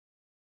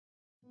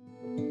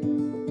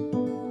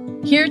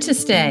Here to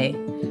Stay,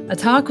 a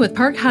talk with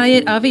Park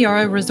Hyatt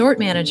Aviara Resort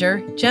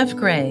Manager Jeff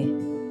Gray.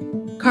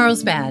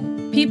 Carlsbad,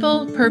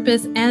 People,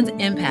 Purpose, and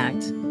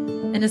Impact,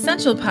 an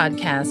essential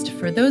podcast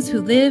for those who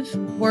live,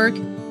 work,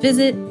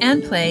 visit,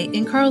 and play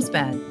in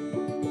Carlsbad.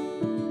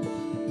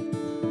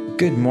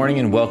 Good morning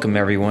and welcome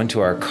everyone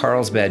to our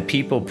Carlsbad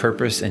People,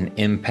 Purpose, and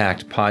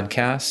Impact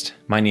podcast.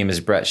 My name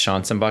is Brett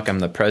Schanzenbach. I'm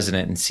the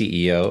president and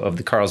CEO of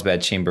the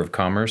Carlsbad Chamber of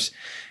Commerce,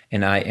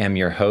 and I am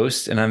your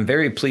host. And I'm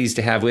very pleased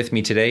to have with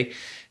me today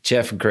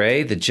Jeff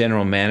Gray, the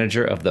general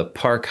manager of the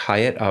Park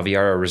Hyatt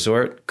Aviara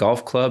Resort,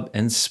 Golf Club,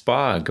 and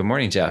Spa. Good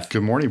morning, Jeff.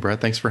 Good morning,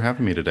 Brett. Thanks for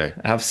having me today.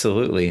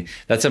 Absolutely.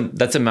 That's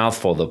a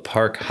mouthful, the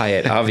Park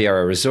Hyatt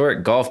Aviara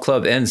Resort, Golf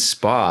Club, and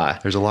Spa.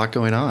 There's a lot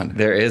going on.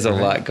 There is a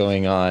lot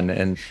going on.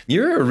 And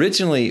you're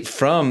originally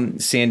from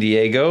San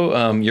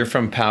Diego. You're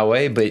from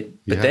Poway, but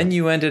then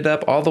you ended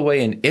up all the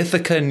way in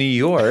Ithaca, New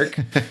York,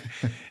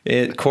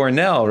 at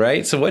Cornell,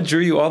 right? So what drew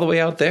you all the way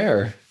out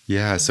there?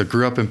 Yeah, so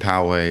grew up in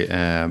Poway.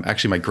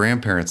 Actually, my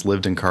grandparents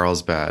lived in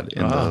Carlsbad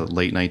in the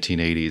late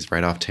 1980s,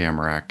 right off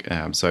Tamarack.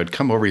 So I'd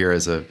come over here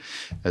as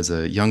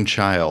a young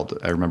child.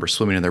 I remember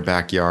swimming in their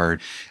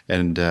backyard.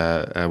 And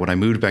when I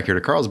moved back here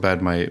to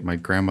Carlsbad, my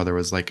grandmother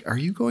was like, "Are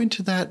you going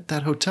to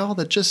that hotel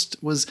that just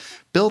was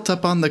built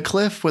up on the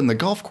cliff when the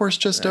golf course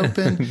just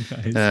opened?"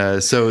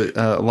 Nice. So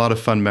a lot of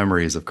fun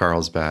memories of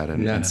Carlsbad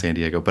and San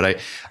Diego. But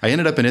I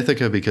ended up in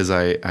Ithaca because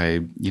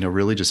I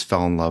really just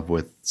fell in love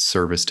with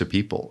service to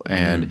people.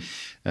 And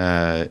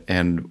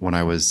when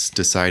I was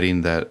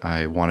deciding that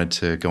I wanted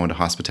to go into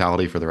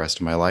hospitality for the rest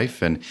of my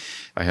life, and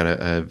I had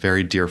a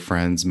very dear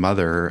friend's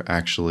mother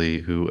actually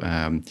who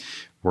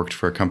worked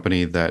for a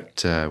company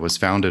that was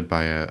founded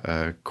by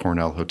a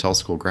Cornell Hotel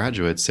School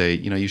graduate, say,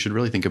 you should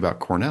really think about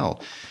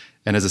Cornell.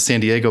 And as a San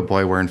Diego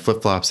boy wearing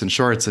flip-flops and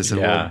shorts, I said,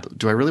 well,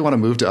 do I really want to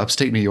move to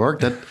upstate New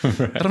York? Right.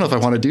 I don't know if I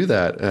want to do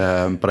that.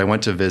 But I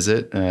went to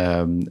visit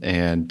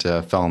and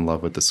fell in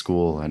love with the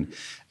school and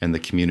the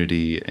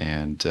community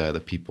and the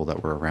people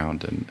that were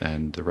around.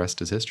 And the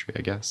rest is history,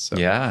 I guess. So.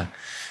 Yeah.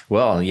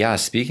 Well, yeah.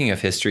 Speaking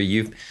of history,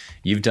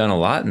 you've done a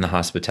lot in the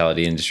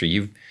hospitality industry.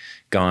 You've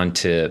gone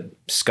to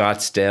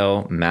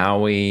Scottsdale,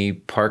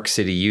 Maui, Park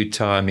City,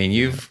 Utah. I mean,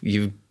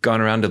 you've gone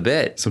around a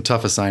bit. Some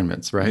tough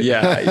assignments, right?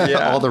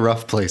 Yeah. All the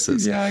rough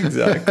places. Yeah,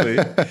 exactly.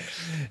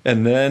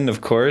 And then,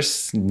 of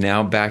course,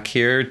 now back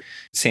here,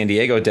 San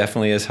Diego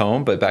definitely is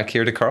home, but back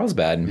here to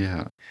Carlsbad.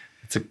 Yeah.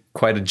 It's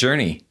quite a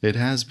journey. It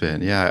has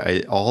been.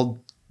 Yeah. All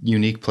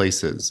unique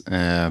places.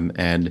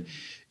 And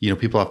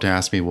people often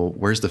ask me, well,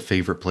 where's the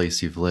favorite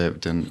place you've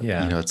lived? And,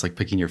 it's like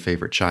picking your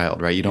favorite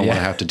child, right? You don't want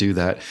to have to do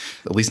that,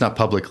 at least not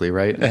publicly,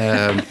 right?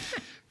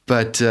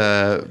 But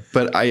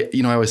I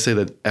always say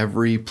that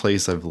every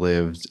place I've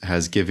lived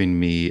has given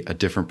me a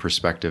different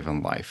perspective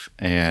in life.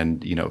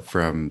 And,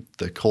 from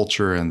the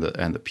culture and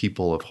the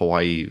people of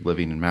Hawaii,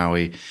 living in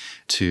Maui,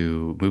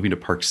 to moving to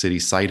Park City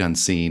sight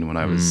unseen when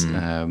I was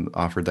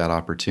offered that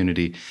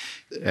opportunity,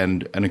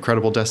 and an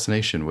incredible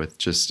destination with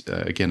just,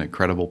 again,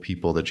 incredible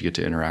people that you get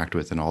to interact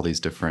with in all these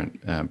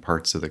different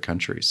parts of the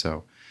country.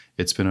 So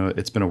it's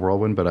been a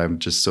whirlwind, but I'm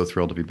just so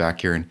thrilled to be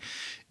back here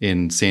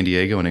in San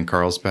Diego and in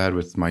Carlsbad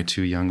with my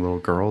two young little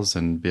girls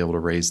and be able to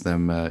raise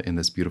them in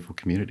this beautiful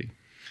community.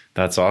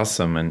 That's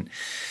awesome.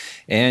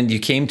 And you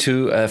came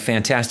to a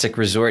fantastic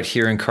resort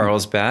here in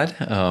Carlsbad,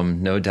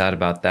 no doubt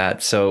about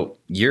that. So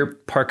your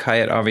Park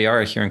Hyatt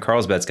Aviara here in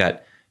Carlsbad's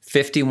got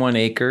 51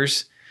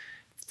 acres,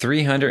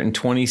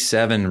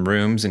 327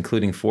 rooms,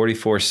 including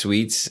 44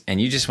 suites, and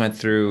you just went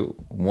through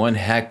one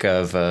heck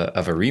of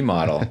a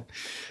remodel.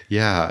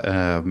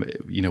 Yeah.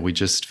 We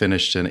just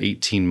finished an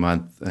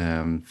 18-month,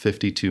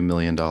 $52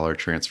 million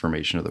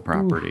transformation of the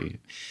property.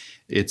 Ooh.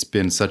 It's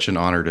been such an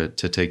honor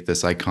to take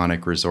this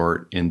iconic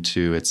resort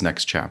into its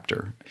next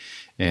chapter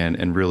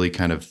and really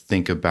kind of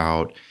think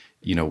about,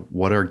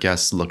 what are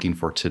guests looking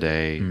for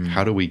today?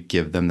 How do we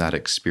give them that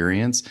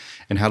experience?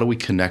 And how do we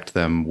connect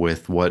them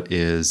with what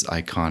is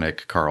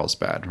iconic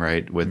Carlsbad,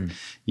 right? With,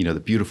 the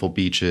beautiful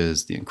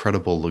beaches, the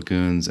incredible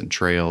lagoons and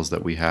trails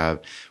that we have,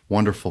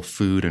 wonderful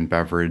food and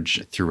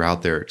beverage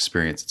throughout their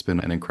experience. It's been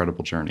an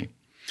incredible journey.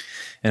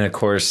 And of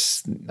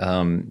course,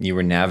 you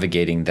were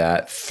navigating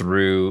that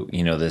through,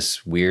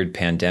 this weird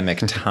pandemic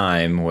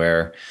time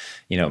where,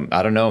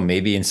 I don't know,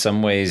 maybe in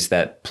some ways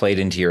that played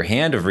into your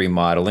hand of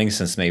remodeling,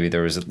 since maybe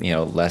there was,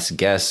 less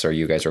guests, or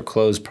you guys were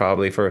closed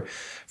probably for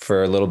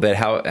a little bit.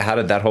 How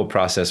did that whole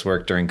process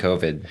work during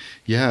COVID?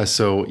 Yeah,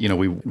 so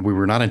we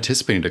were not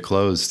anticipating to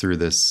close through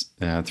this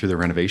through the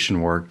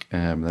renovation work,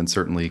 and then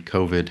certainly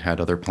COVID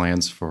had other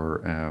plans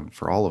for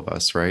all of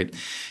us, right?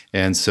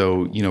 And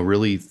so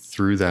really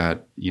through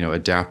that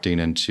adapting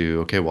into,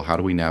 okay, well, how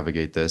do we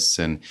navigate this?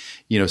 And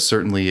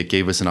certainly it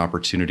gave us an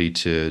opportunity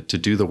to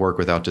do the work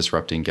without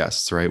disrupting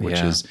guests, right?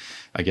 Which is,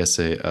 I guess,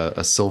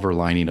 a silver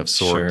lining of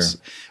sorts.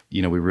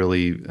 Sure. We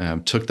really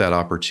took that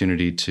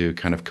opportunity to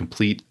kind of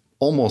complete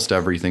almost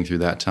everything through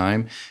that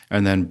time,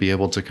 and then be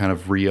able to kind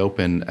of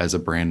reopen as a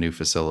brand new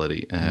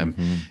facility.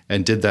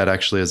 And did that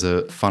actually as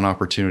a fun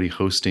opportunity,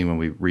 hosting when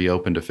we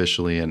reopened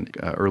officially in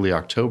early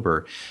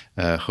October,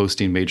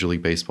 hosting Major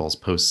League Baseball's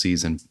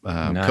postseason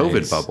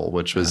COVID bubble,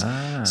 which was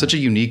such a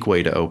unique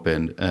way to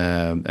open.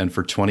 And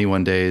for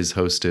 21 days,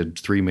 hosted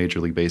 3 Major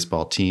League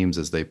Baseball teams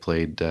as they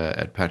played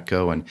at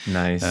Petco, and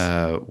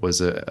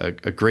was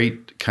a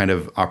great kind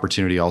of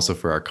opportunity also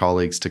for our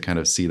colleagues to kind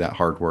of see that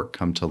hard work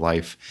come to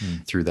life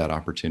through that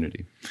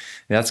opportunity.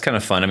 That's kind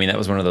of fun. I mean, that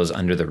was one of those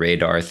under the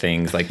radar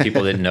things. Like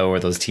people didn't know where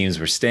those teams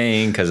were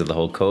staying because of the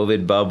whole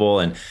COVID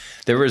bubble. And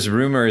there was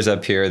rumors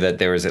up here that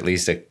there was at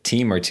least a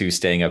team or two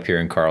staying up here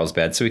in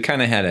Carlsbad. So we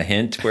kind of had a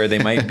hint where they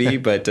might be,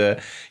 but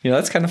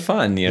that's kind of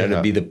fun,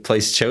 to be the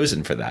place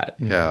chosen for that.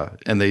 Yeah.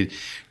 And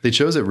they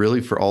chose it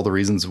really for all the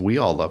reasons we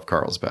all love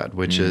Carlsbad,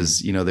 which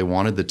is, they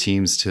wanted the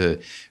teams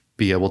to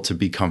be able to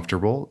be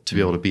comfortable, to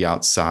be able to be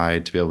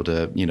outside, to be able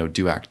to,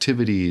 do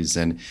activities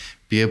and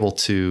be able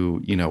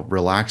to,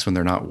 relax when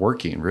they're not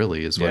working,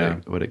 really is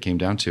what it came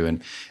down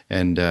to.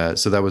 And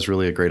so that was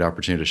really a great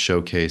opportunity to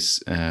showcase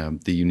the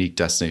unique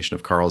destination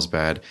of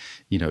Carlsbad,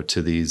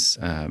 to these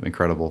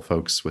incredible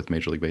folks with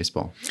Major League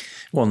Baseball.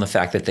 Well, and the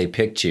fact that they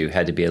picked you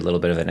had to be a little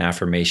bit of an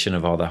affirmation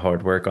of all the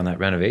hard work on that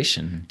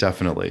renovation.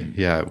 Definitely.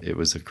 Yeah. It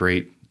was a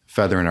great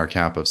feather in our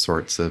cap of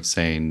sorts of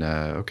saying,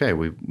 okay,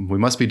 we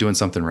must be doing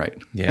something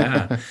right.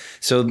 Yeah.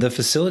 So the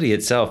facility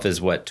itself is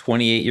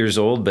 28 years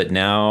old, but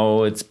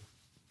now it's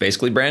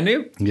basically brand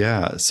new?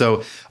 Yeah.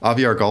 So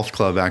Aviar Golf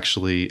Club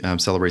actually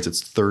celebrates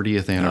its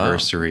 30th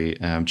anniversary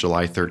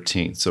July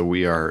 13th. So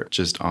we are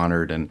just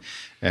honored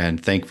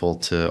and thankful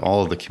to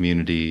all of the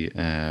community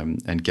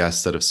and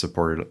guests that have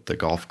supported the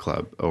golf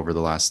club over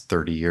the last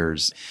 30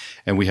 years.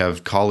 And we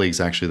have colleagues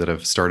actually that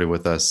have started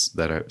with us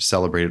that have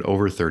celebrated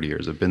over 30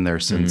 years, have been there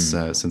since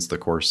the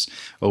course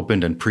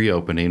opened and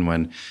pre-opening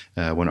when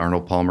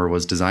Arnold Palmer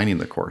was designing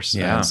the course.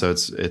 Yeah. And so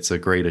it's a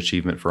great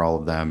achievement for all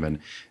of them.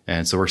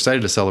 And so we're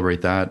excited to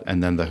celebrate that.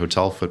 And then the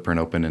hotel footprint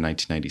opened in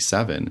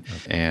 1997.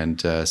 Okay.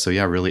 And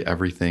really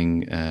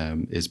everything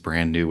is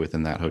brand new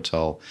within that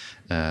hotel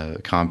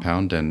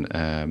compound, and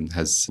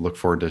has looked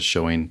forward to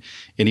showing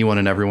anyone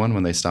and everyone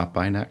when they stop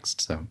by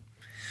next. So,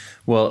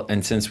 well,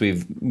 and since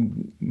we've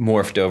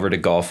morphed over to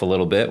golf a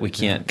little bit, we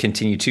can't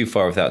continue too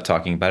far without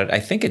talking about it.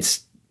 I think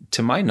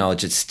to my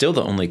knowledge, it's still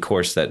the only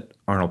course that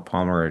Arnold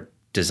Palmer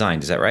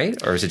designed. Is that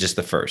right? Or is it just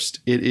the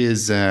first? It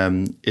is.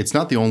 It's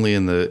not the only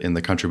in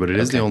the country, but it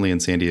is the only in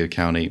San Diego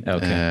County,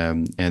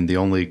 and the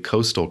only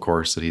coastal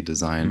course that he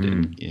designed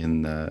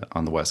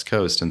on the West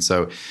Coast. And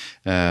so,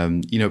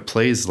 it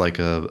plays like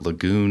a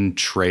lagoon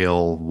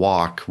trail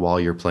walk while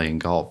you're playing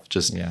golf.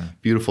 Just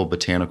beautiful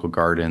botanical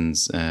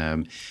gardens,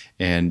 and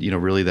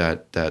really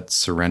that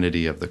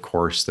serenity of the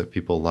course that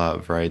people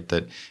love, right?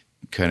 That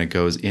kind of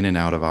goes in and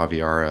out of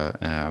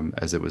Aviara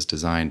as it was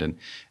designed, and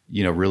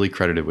really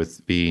credited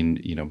with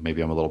being,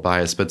 maybe I'm a little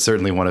biased, but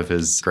certainly one of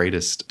his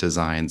greatest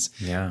designs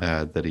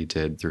that he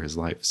did through his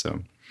life.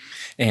 So,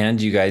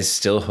 and you guys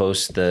still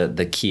host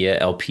the Kia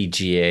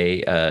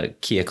LPGA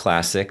Kia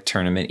Classic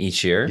tournament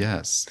each year.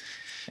 Yes.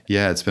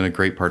 Yeah, it's been a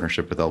great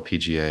partnership with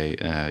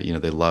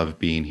LPGA. They love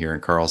being here in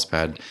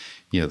Carlsbad,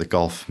 the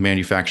golf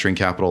manufacturing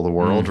capital of the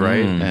world,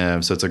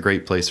 right? So it's a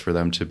great place for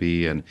them to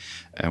be, and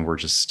we're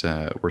just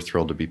we're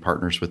thrilled to be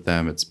partners with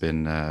them. It's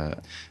been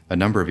a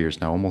number of years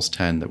now, almost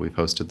 10, that we've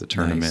hosted the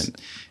tournament,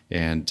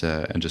 and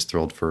just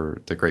thrilled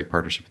for the great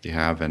partnership that you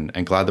have,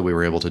 and glad that we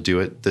were able to do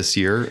it this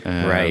year,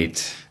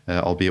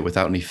 albeit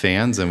without any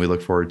fans. And we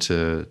look forward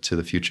to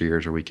the future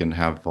years where we can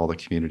have all the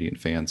community and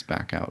fans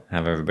back out.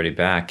 Have everybody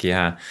back,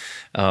 yeah.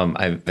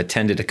 I've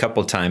attended a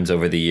couple times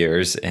over the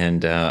years,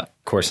 and of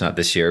course not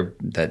this year,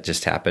 that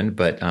just happened,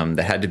 but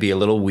that had to be a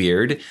little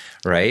weird,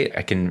 right?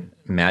 I can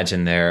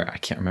imagine I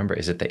can't remember,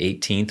 is it the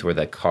 18th where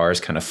the car's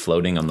kind of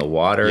floating on the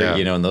water,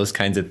 and those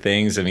kinds of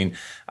things? I mean,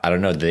 I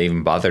don't know, did they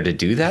even bother to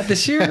do that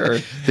this year? Or?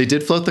 They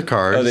did float the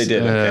cars. Oh, they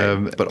did,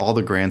 okay. But all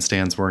the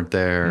grandstands weren't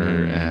there.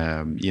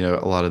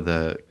 A lot of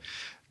the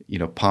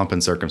pomp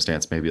and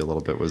circumstance maybe a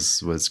little bit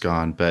was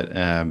gone, but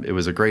it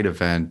was a great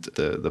event.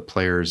 The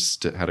players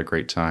had a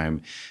great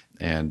time,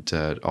 and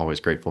always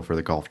grateful for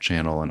the Golf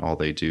Channel and all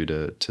they do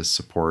to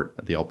support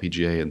the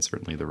LPGA and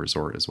certainly the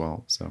resort as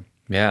well. So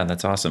yeah,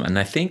 that's awesome. And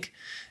I think,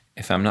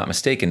 if I'm not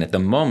mistaken, at the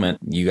moment,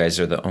 you guys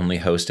are the only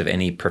host of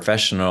any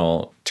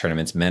professional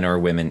tournaments, men or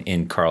women,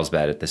 in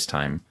Carlsbad at this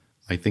time.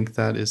 I think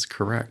that is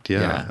correct.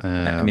 Yeah.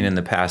 I mean, in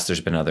the past,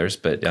 there's been others,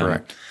 but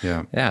correct.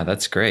 Yeah. Yeah,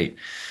 that's great.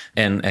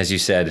 And as you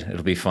said,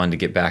 it'll be fun to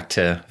get back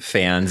to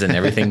fans and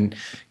everything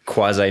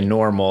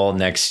quasi-normal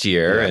next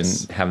year and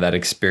have that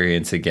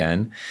experience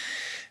again.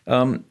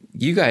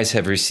 You guys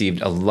have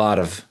received a lot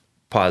of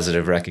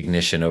positive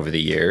recognition over the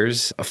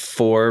years. A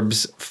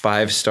Forbes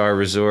 5-star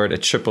resort, a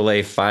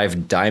AAA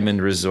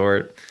 5-diamond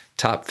resort,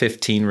 top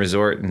 15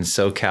 resort in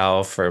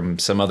SoCal from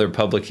some other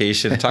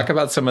publication. Talk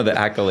about some of the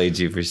accolades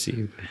you've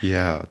received.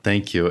 Yeah,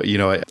 thank you.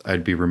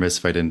 I'd be remiss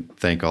if I didn't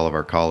thank all of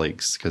our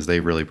colleagues because they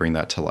really bring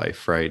that to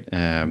life, right?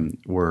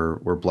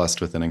 We're blessed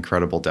with an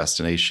incredible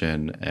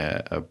destination,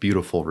 a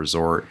beautiful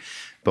resort.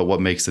 But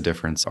what makes the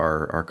difference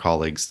are our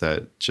colleagues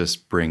that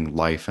just bring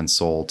life and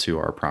soul to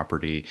our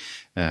property,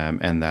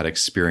 and that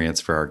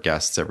experience for our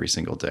guests every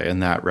single day.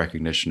 And that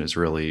recognition is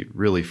really,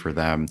 really for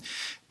them.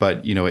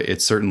 But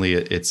it's certainly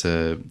it's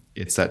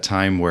that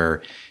time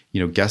where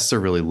guests are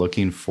really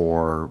looking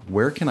for,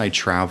 where can I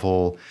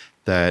travel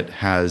that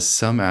has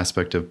some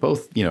aspect of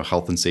both,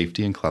 health and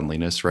safety and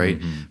cleanliness, right?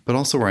 Mm-hmm. But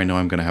also where I know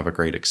I'm going to have a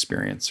great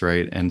experience,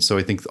 right? And so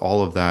I think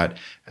all of that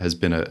has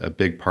been a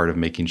big part of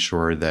making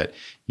sure that,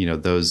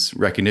 those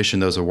recognition,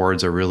 those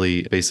awards are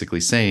really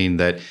basically saying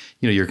that,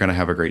 you're going to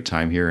have a great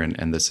time here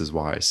and this is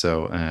why.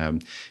 So,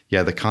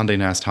 the Condé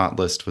Nast Hot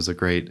List was a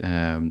great,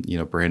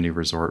 brand new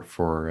resort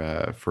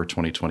for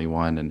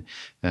 2021,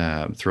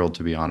 and thrilled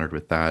to be honored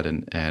with that.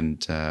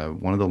 And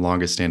one of the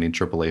longest standing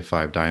AAA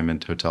 5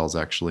 Diamond hotels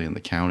actually in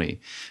the county.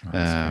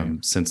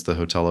 Since the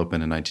hotel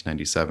opened in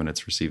 1997,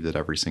 it's received it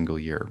every single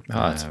year.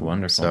 Oh, that's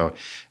wonderful. So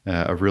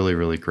a really,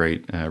 really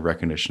great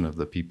recognition of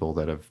the people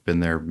that have been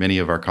there. Many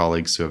of our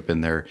colleagues who have been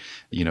there,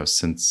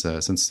 since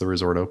the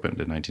resort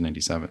opened in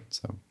 1997.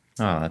 So.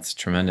 Oh, that's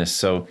tremendous.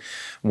 So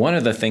one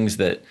of the things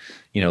that,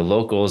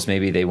 locals,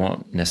 maybe they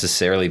won't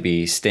necessarily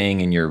be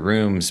staying in your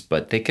rooms,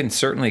 but they can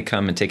certainly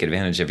come and take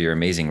advantage of your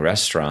amazing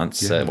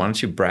restaurants. Yeah. Why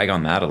don't you brag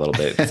on that a little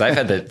bit? Because I've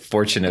had the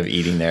fortune of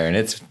eating there, and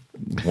it's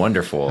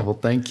wonderful. Well,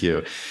 thank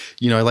you.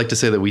 I like to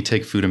say that we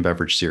take food and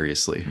beverage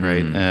seriously,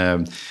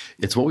 right?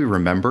 It's what we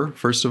remember,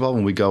 first of all,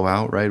 when we go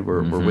out, right?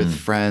 We're with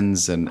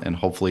friends and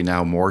hopefully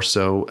now more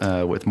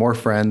so with more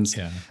friends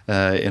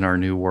in our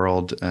new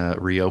world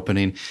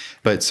reopening.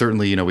 But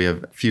certainly, we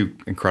have a few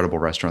incredible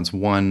restaurants.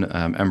 One,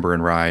 Ember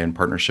and Rye, in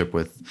partnership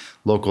with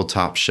local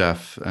top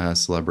chef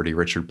celebrity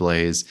Richard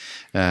Blaze,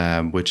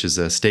 which is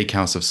a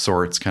steakhouse of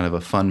sorts, kind of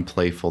a fun,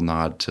 playful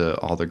nod to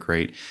all the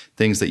great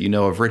things that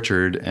of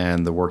Richard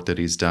and the work that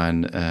he's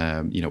done,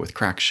 with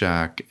Crack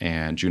Shack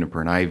and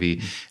Juniper and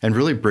Ivy, and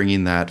really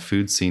bringing that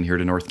food scene here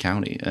to North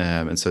County.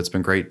 And so it's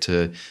been great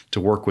to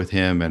work with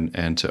him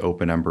and to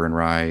open Ember and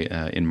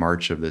Rye in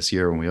March of this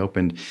year when we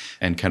opened,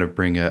 and kind of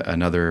bring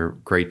another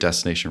great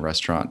destination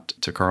restaurant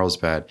to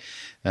Carlsbad.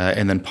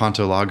 And then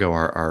Ponto Lago,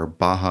 our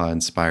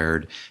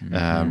Baja-inspired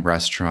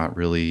restaurant,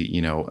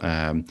 really,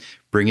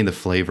 bringing the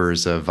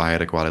flavors of Valle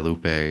de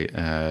Guadalupe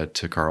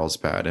to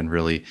Carlsbad, and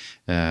really,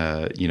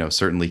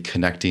 certainly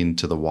connecting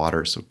to the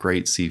water. So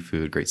great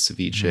seafood, great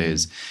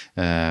ceviches,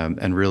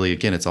 and really,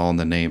 again, it's all in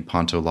the name.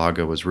 Ponto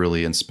Lago was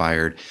really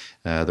inspired.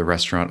 The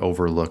restaurant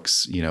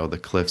overlooks, the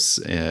cliffs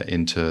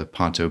into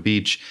Ponto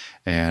Beach,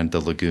 and the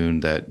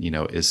lagoon that,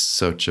 is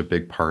such a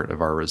big part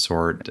of our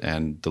resort,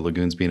 and the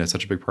lagoons being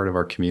such a big part of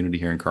our community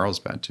here in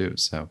Carlsbad too.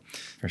 So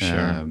for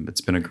sure,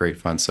 it's been a great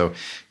fun. So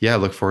I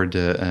look forward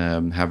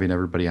to having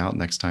everybody out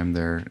next time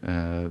they're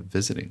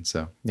visiting.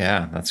 So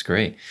yeah, that's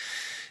great.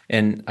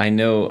 And I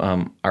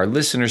know our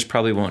listeners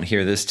probably won't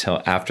hear this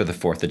till after the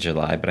 4th of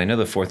July, but I know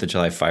the 4th of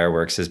July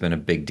fireworks has been a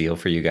big deal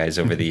for you guys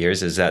over the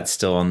years. Is that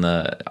still on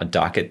the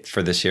docket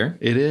for this year?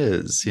 It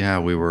is. Yeah,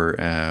 we were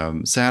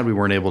sad we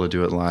weren't able to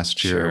do it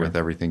last year with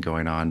everything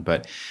going on,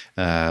 but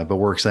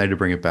we're excited to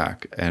bring it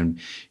back. And,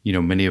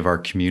 many of our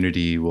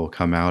community will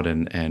come out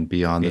and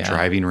be on the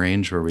driving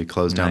range, where we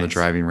close down the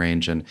driving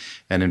range and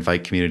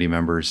invite community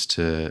members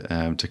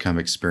to come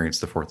experience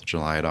the 4th of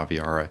July at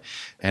Aviara.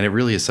 And it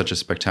really is such a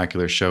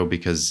spectacular show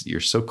because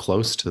you're so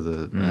close to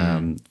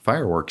the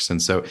fireworks.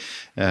 And so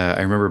I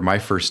remember my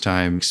first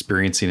time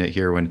experiencing it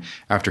here, when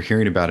after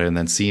hearing about it and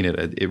then seeing it,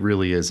 it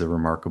really is a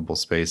remarkable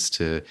space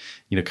to,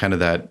 kind of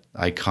that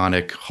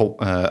iconic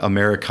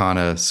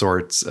Americana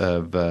sorts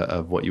of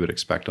what you would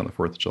expect on the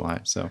 4th of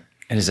July. So.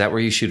 And is that where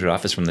you shoot it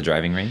off, is from the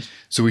driving range?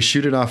 So we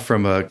shoot it off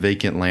from a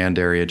vacant land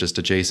area just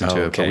adjacent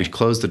to it, but we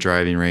close the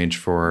driving range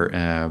for,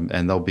 and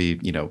there'll be,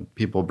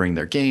 people bring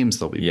their games,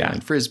 they'll be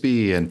playing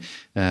Frisbee and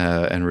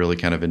really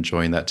kind of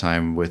enjoying that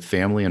time with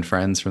family and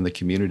friends from the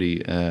community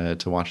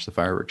to watch the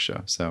fireworks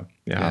show. So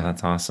yeah,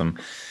 that's awesome.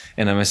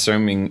 And I'm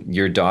assuming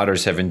your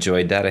daughters have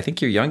enjoyed that. I think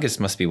your youngest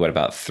must be,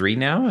 about 3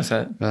 now? Is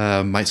that?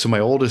 My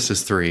oldest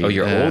is 3. Oh,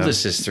 your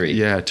oldest is 3.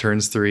 Yeah,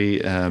 turns 3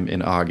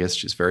 in August.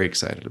 She's very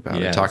excited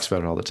about it. Talks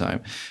about it all the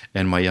time.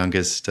 And my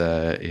youngest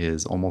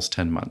is almost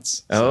 10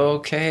 months. So,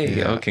 okay.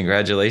 Yeah. Oh,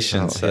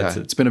 congratulations.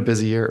 It's been a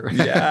busy year.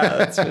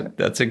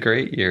 That's a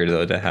great year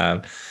though to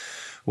have.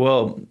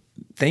 Well,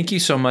 thank you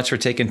so much for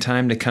taking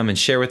time to come and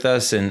share with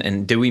us.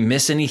 And did we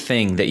miss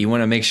anything that you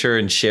want to make sure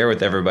and share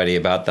with everybody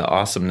about the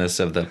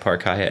awesomeness of the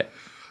Park Hyatt?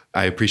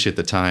 I appreciate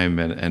the time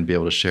and be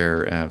able to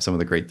share some of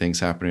the great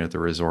things happening at the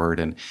resort,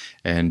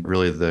 and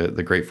really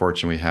the great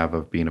fortune we have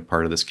of being a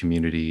part of this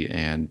community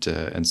and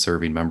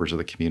serving members of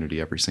the community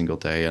every single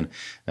day.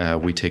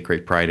 And we take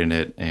great pride in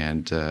it,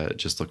 and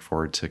just look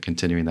forward to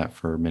continuing that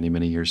for many,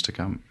 many years to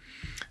come.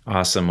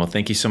 Awesome. Well,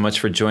 thank you so much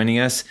for joining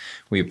us.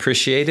 We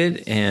appreciate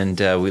it, and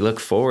we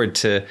look forward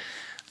to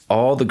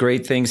all the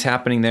great things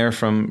happening there,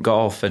 from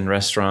golf and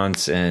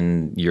restaurants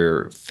and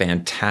your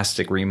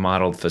fantastic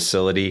remodeled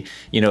facility.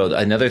 You know,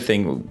 another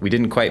thing we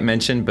didn't quite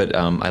mention, but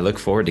I look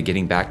forward to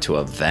getting back to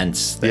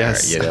events there.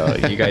 Yes. You know,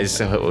 you guys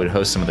would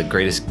host some of the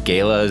greatest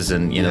galas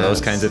and, you know,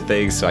 those kinds of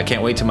things. So I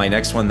can't wait to my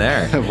next one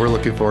there. We're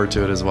looking forward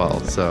to it as well.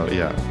 So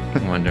yeah.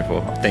 Wonderful.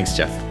 Thanks,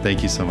 Jeff.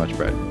 Thank you so much,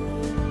 Brett.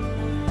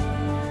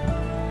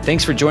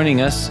 Thanks for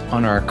joining us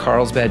on our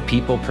Carlsbad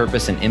People,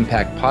 Purpose, and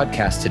Impact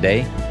podcast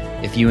today.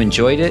 If you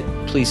enjoyed it,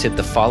 please hit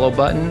the follow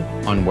button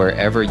on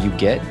wherever you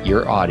get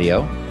your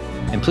audio.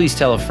 And please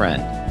tell a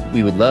friend.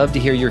 We would love to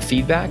hear your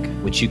feedback,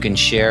 which you can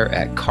share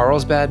at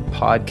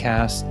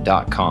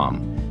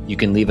carlsbadpodcast.com. You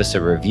can leave us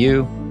a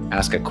review,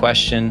 ask a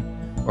question,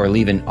 or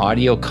leave an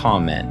audio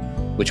comment,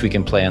 which we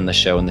can play on the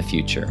show in the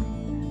future.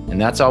 And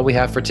that's all we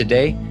have for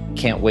today.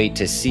 Can't wait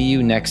to see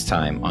you next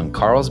time on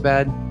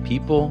Carlsbad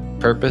People,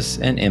 Purpose,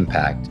 and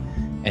Impact.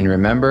 And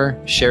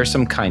remember, share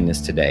some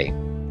kindness today.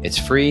 It's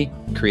free,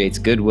 creates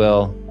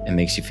goodwill, and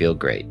makes you feel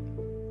great.